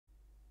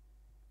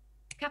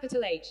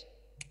capital H,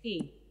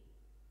 E,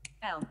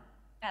 L,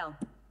 L,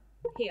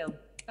 heel,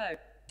 O,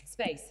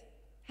 space,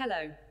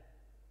 hello.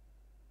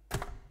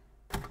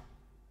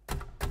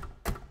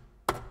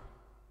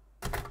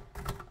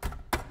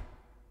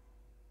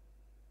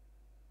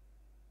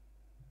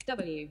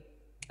 W,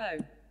 O,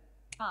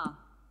 R,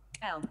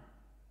 L,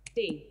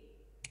 D,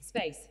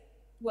 space,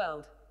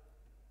 world.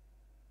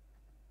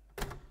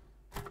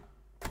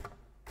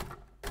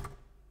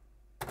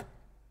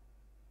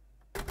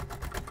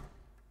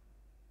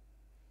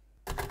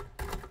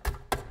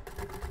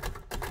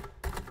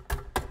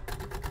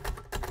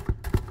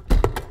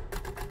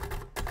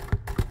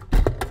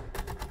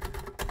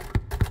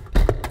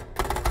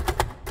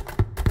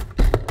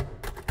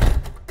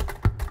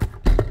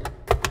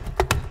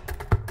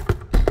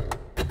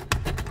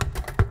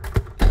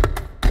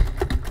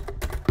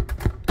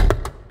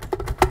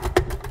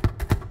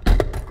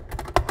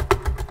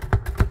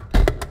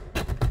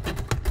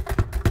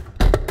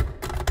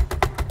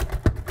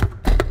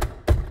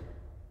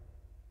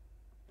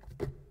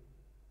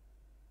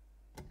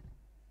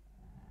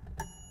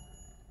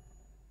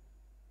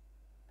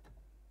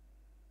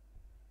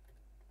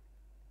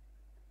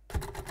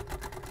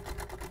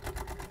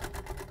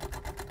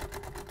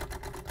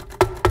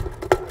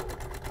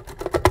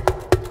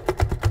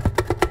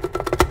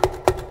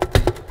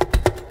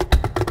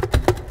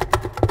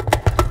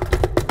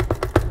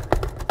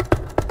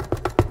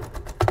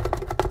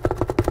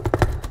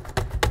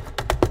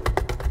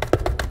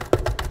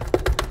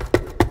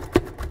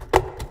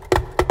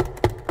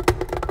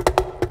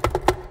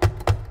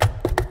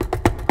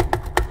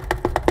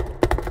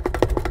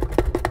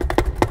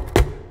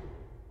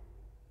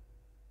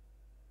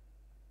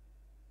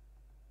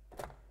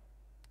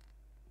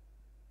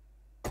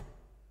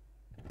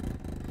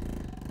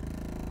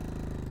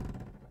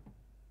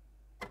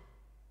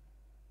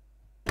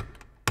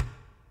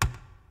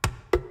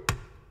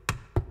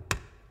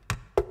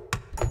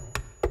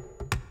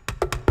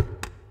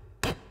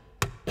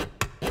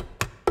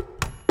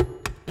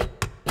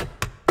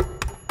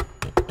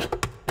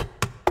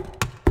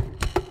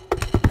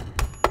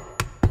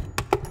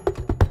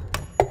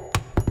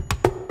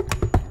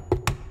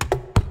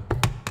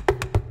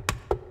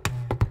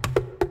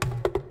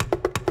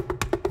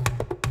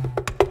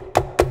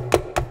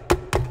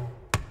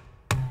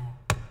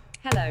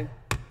 Hello,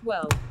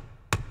 world.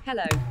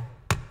 Hello,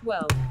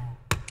 world.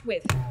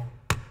 With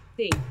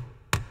the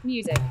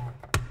music of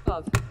a student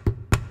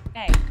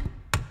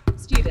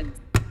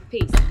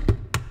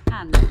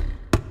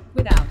piece and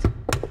without hearing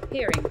it in a bag, but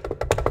we can get a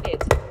new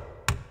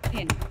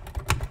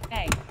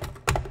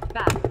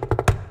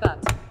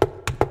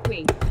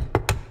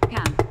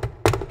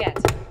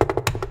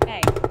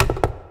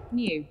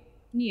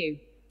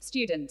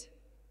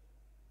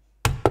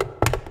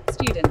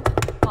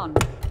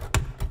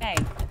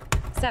student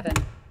on a 7.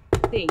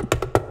 The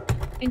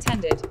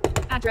intended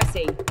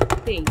addressee,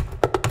 the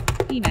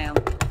email,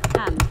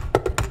 and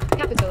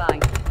capital I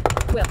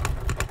will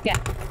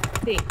get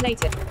the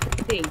latest,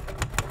 the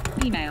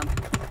email.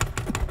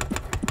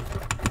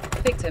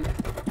 Victim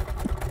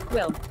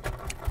will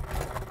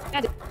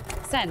edit,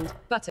 send,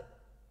 button.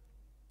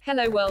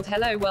 Hello world,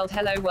 hello world,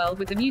 hello world,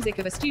 with the music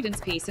of a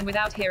student's piece and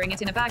without hearing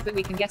it in a bag, but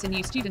we can get a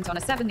new student on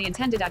a 7. The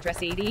intended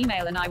addressee, the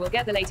email, and I will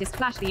get the latest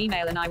flash, the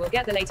email, and I will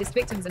get the latest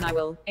victims, and I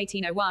will.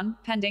 1801,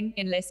 pending,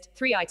 in list,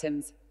 3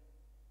 items.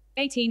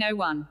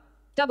 1801.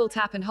 Double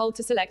tap and hold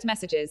to select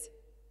messages.